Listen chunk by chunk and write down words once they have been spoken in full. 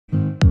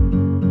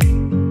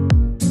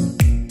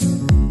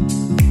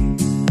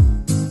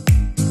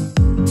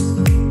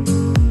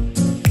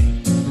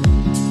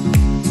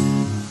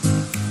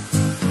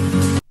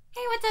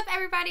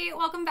everybody,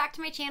 welcome back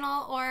to my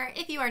channel, or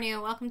if you are new,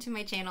 welcome to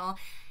my channel.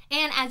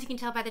 And as you can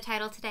tell by the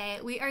title today,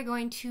 we are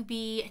going to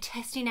be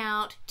testing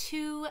out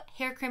two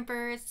hair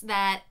crimpers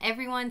that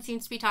everyone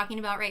seems to be talking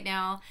about right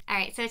now.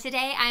 Alright, so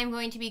today I'm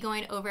going to be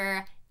going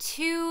over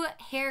two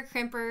hair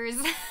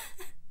crimpers.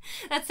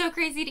 That's so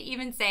crazy to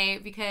even say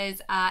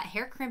because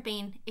hair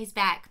crimping is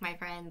back, my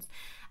friends.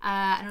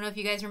 I don't know if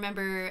you guys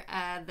remember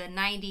the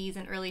 90s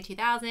and early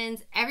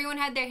 2000s. Everyone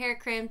had their hair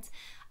crimped.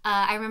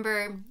 I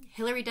remember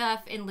Hilary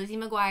Duff and Lizzie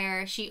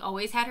McGuire, she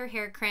always had her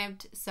hair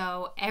crimped,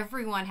 so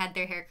everyone had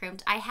their hair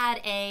crimped. I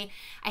had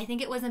I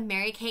think it was a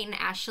Mary-Kate and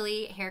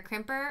Ashley hair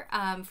crimper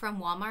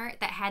from Walmart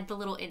that had the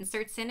little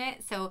inserts in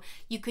it, so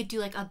you could do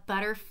like a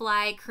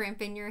butterfly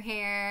crimp in your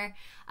hair,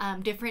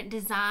 different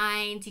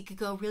designs, you could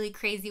go really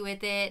crazy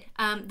with it.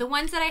 The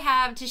ones that I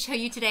have to show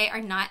you today are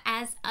not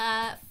as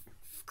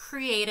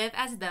creative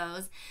as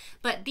those,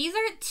 but these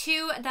are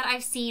two that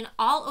I've seen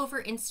all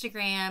over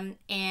Instagram,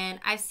 and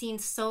I've seen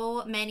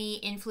so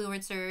many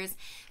influencers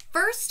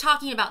first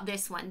talking about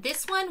this one.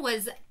 This one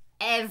was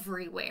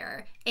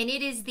everywhere, and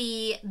it is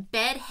the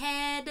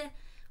Bedhead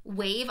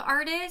Wave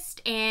Artist,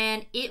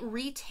 and it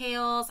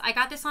retails, I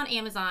got this on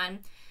Amazon.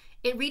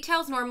 It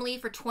retails normally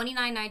for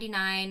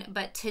 $29.99,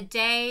 but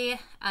today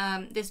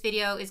this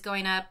video is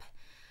going up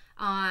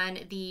on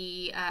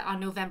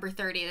November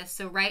 30th.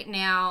 So right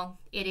now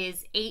it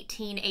is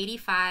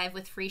 $18.85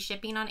 with free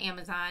shipping on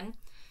Amazon.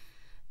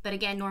 But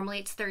again, normally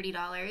it's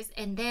 $30.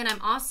 And then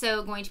I'm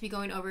also going to be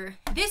going over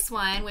this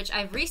one, which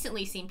I've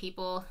recently seen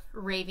people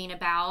raving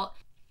about.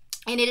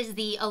 And it is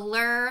the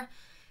Allure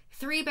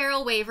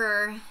 3-barrel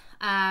waver.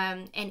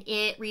 And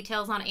it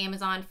retails on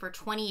Amazon for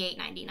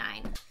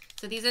 $28.99.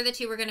 So these are the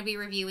two we're going to be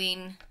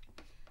reviewing.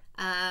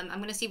 I'm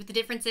going to see what the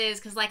difference is,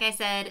 because like I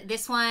said,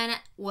 this one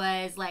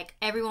was like,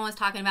 everyone was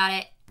talking about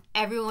it.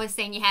 Everyone was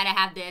saying you had to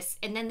have this,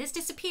 and then this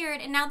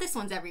disappeared, and now this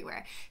one's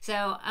everywhere.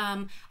 So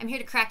I'm here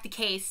to crack the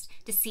case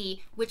to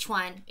see which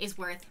one is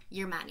worth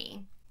your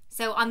money.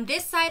 So on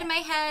this side of my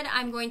head,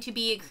 I'm going to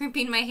be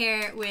crimping my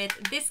hair with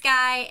this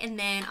guy, and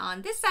then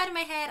on this side of my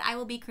head, I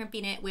will be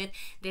crimping it with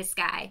this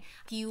guy.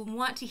 If you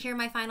want to hear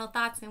my final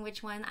thoughts on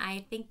which one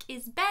I think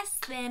is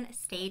best, then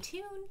stay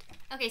tuned.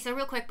 Okay, so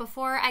real quick,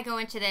 before I go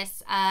into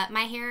this,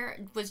 my hair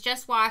was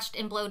just washed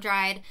and blow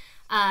dried.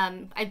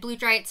 I blew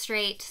dry it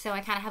straight, so I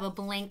kind of have a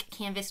blank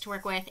canvas to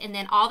work with, and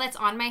then all that's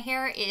on my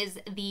hair is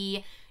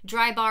the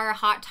DryBar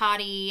Hot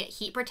Toddy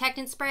Heat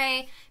Protectant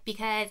Spray,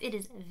 because it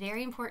is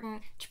very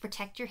important to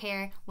protect your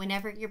hair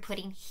whenever you're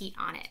putting heat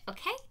on it.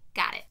 Okay?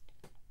 Got it.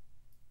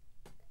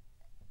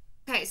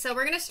 Okay, so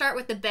we're going to start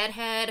with the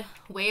Bedhead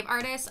Wave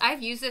Artist.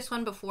 I've used this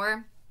one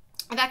before.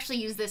 I've actually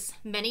used this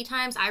many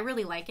times. I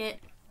really like it.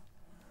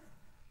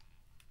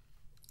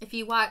 If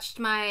you watched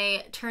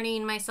my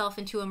turning myself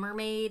into a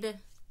mermaid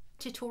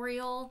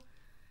tutorial,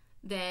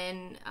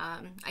 then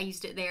I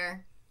used it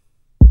there.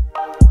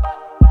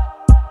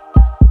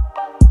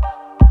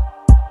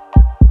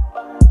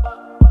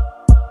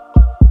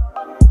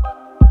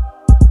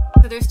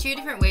 So there's two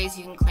different ways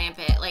you can clamp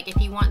it. Like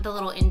if you want the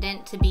little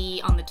indent to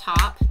be on the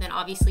top, then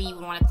obviously you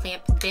would want to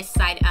clamp this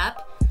side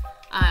up,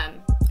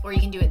 or you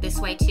can do it this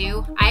way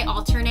too. I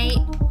alternate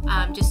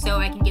just so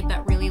I can get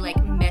that really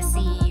like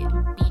messy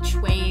beach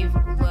wave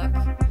look.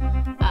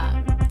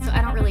 So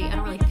I don't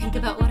really think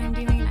about what I'm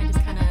doing. I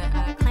just kind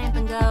of clamp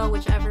and go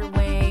whichever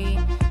way.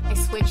 I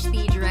switch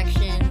the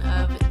direction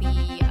of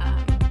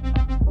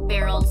the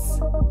barrels.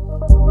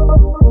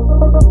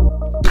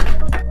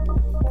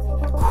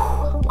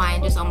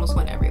 Mine just almost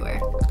went everywhere.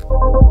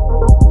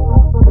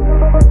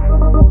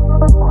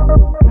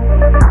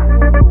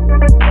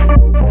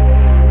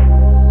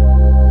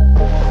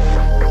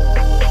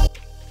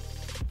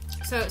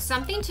 So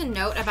something to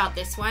note about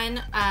this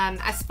one,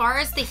 as far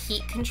as the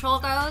heat control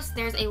goes,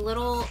 there's a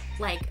little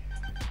like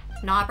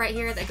knob right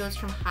here that goes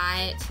from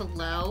high to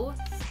low,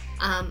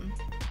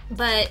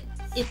 but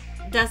it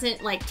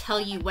doesn't like tell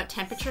you what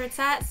temperature it's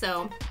at,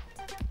 so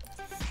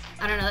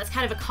I don't know, that's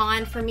kind of a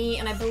con for me.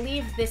 And I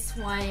believe this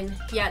one,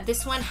 yeah,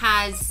 this one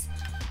has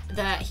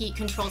the heat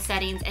control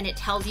settings and it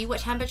tells you what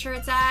temperature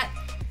it's at.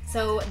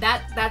 So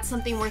that's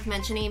something worth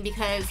mentioning,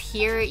 because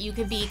here you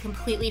could be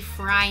completely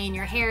frying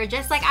your hair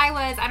just like I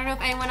was. I don't know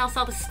if anyone else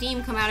saw the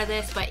steam come out of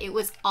this, but it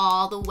was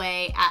all the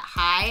way at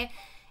high.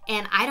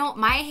 And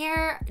my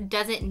hair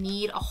doesn't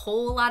need a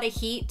whole lot of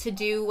heat to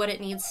do what it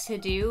needs to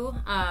do.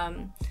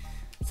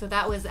 So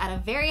that was at a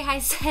very high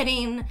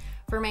setting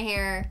for my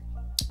hair.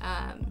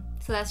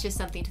 So that's just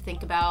something to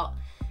think about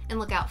and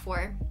look out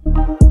for.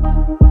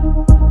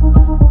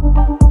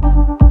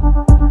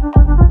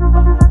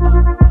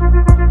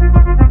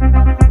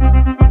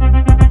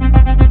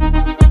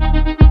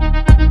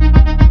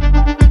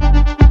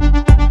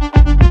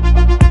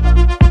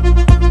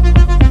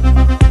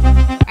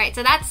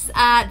 So that's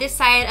this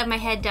side of my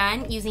head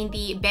done using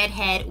the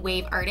Bedhead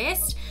Wave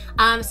Artist.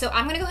 So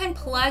I'm gonna go ahead and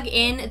plug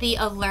in the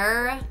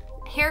Allure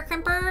hair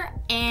crimper,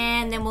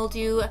 and then we'll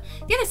do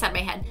the other side of my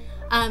head.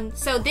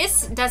 So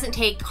this doesn't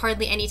take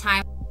hardly any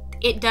time.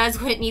 it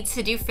does what it needs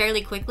to do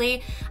fairly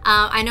quickly.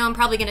 I know I'm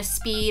probably gonna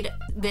speed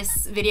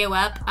this video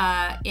up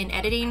in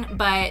editing,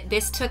 but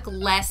this took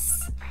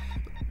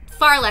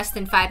far less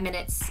than 5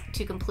 minutes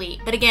to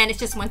complete. But again, it's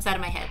just one side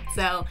of my head.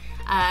 So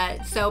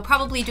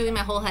probably doing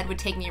my whole head would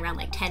take me around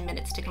like 10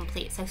 minutes to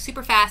complete. So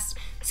super fast,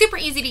 super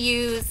easy to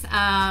use.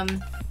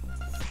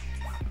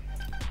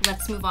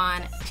 Let's move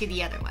on to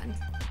the other one.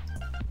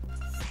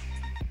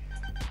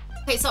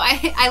 Okay, so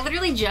I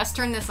literally just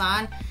turned this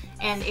on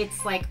and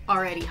it's like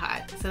already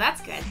hot. So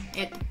that's good.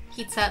 It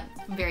heats up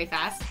very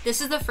fast.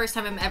 This is the first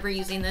time I'm ever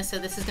using this, so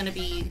this is gonna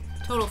be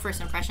total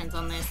first impressions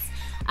on this.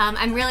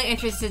 I'm really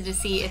interested to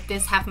see if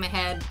this half of my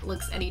head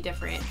looks any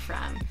different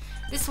from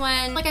this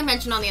one. Like I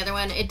mentioned on the other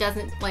one, it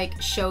doesn't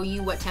like show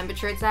you what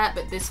temperature it's at,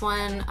 but this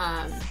one,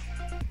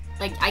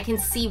 like I can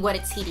see what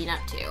it's heating up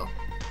to.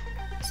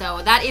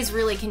 So that is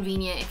really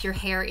convenient if your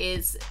hair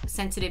is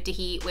sensitive to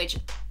heat, which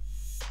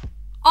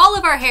all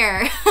of our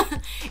hair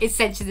is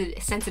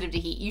sensitive to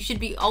heat. You should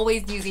be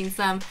always using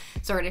some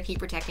sort of heat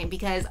protectant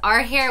because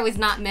our hair was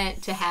not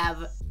meant to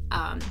have,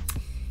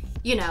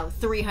 you know,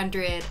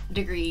 300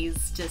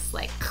 degrees just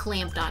like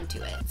clamped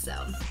onto it. So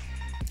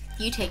if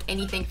you take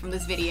anything from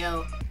this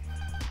video,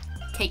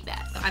 take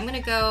that. So I'm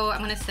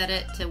gonna set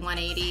it to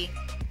 180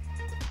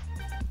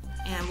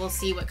 and we'll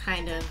see what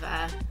kind of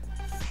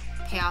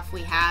payoff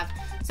we have.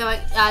 So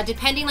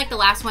depending like the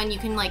last one, you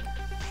can like,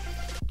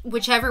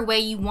 whichever way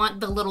you want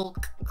the little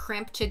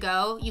crimp to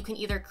go, you can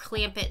either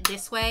clamp it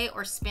this way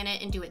or spin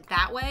it and do it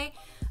that way.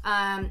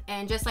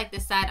 And just like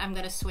this side, I'm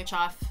gonna switch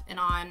off and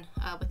on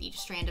with each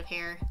strand of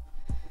hair.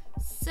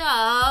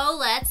 So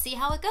let's see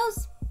how it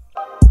goes.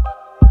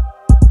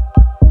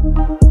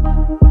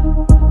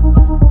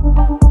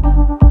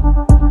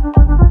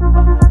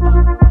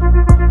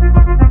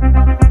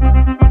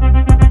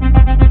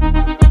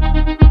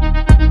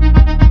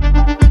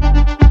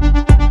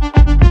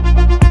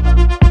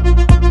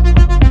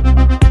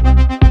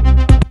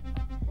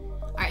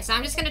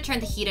 I'm just gonna turn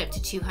the heat up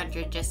to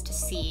 200 just to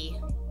see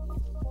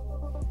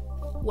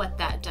what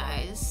that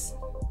does.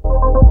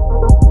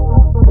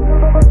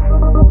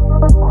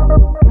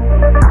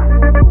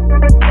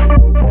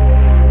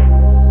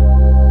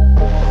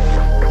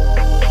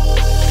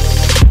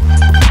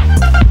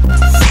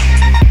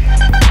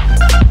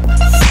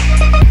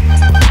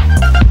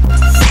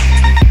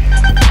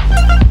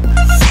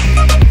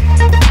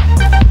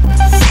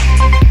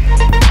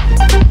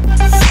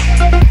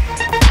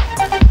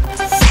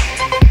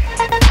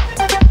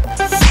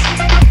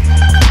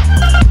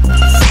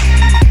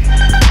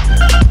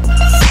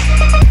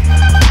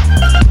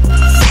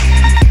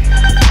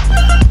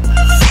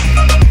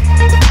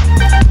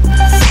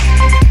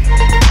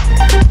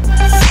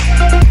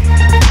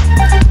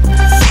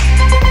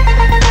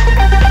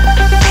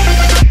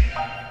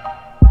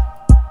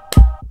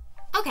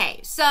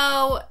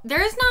 So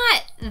there's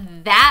not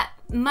that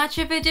much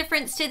of a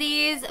difference to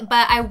these,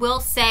 but I will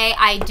say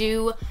I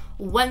do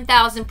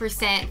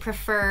 1000%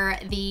 prefer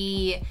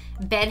the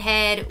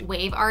Bedhead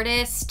Wave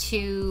Artist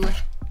to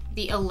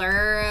the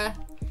Allure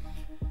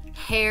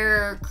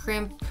hair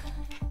crimp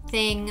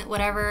thing,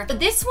 whatever. But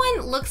this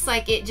one looks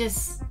like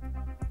this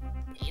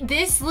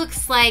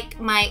looks like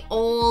my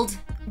old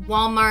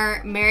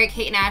Walmart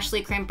Mary-Kate and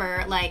Ashley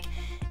crimper. Like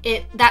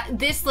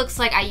this looks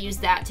like I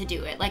used that to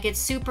do it. Like it's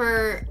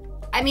super,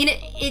 I mean,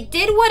 it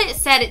did what it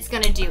said it's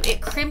gonna do.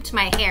 It crimped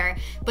my hair,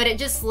 but it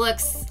just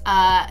looks,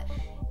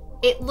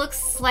 it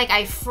looks like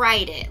I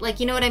fried it.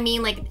 Like, you know what I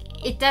mean? Like,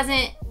 it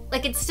doesn't,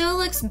 like, it still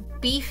looks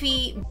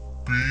beefy.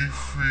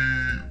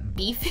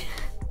 Beefy?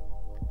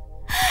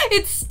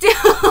 It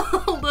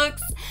still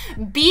looks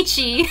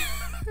beachy.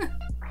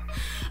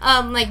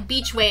 Like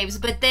beach waves,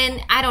 but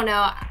then, I don't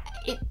know,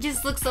 it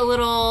just looks a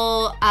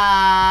little,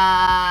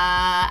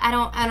 I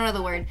don't know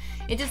the word.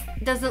 It just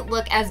doesn't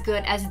look as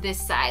good as this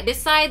side.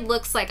 This side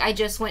looks like I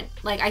just went,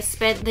 like I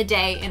spent the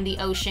day in the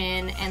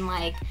ocean and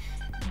like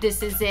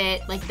this is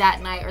it, like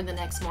that night or the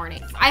next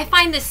morning. I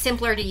find this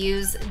simpler to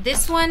use.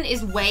 This one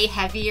is way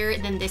heavier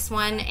than this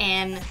one,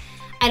 and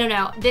I don't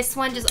know, this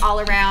one just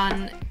all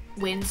around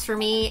wins for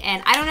me.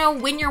 And I don't know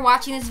when you're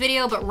watching this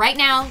video, but right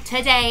now,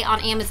 today on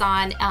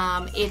Amazon,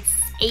 it's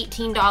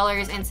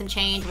 $18 and some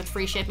change with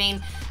free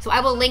shipping. So I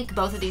will link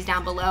both of these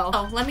down below.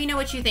 Oh, let me know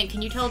what you think.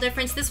 Can you tell a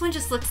difference? This one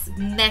just looks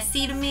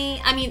messy to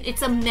me. I mean,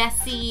 it's a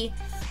messy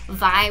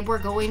vibe we're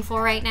going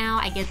for right now.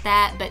 I get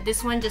that, but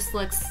this one just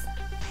looks,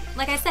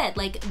 like I said,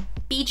 like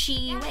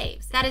beachy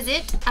waves. That is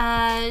it.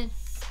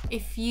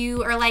 If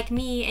you are like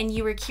me and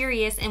you were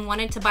curious and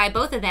wanted to buy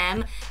both of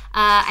them,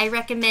 I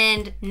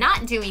recommend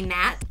not doing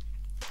that.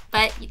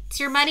 But it's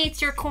your money,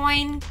 it's your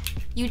coin.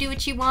 You do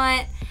what you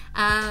want.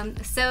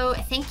 So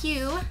thank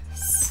you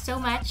so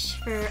much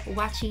for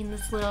watching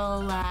this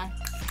little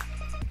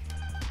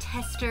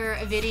tester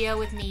video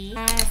with me.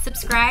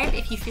 Subscribe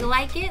if you feel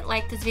like it,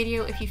 like this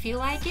video if you feel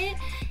like it,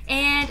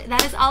 and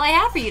that is all I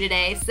have for you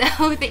today.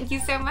 So thank you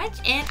so much,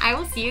 and I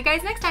will see you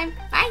guys next time.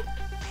 Bye!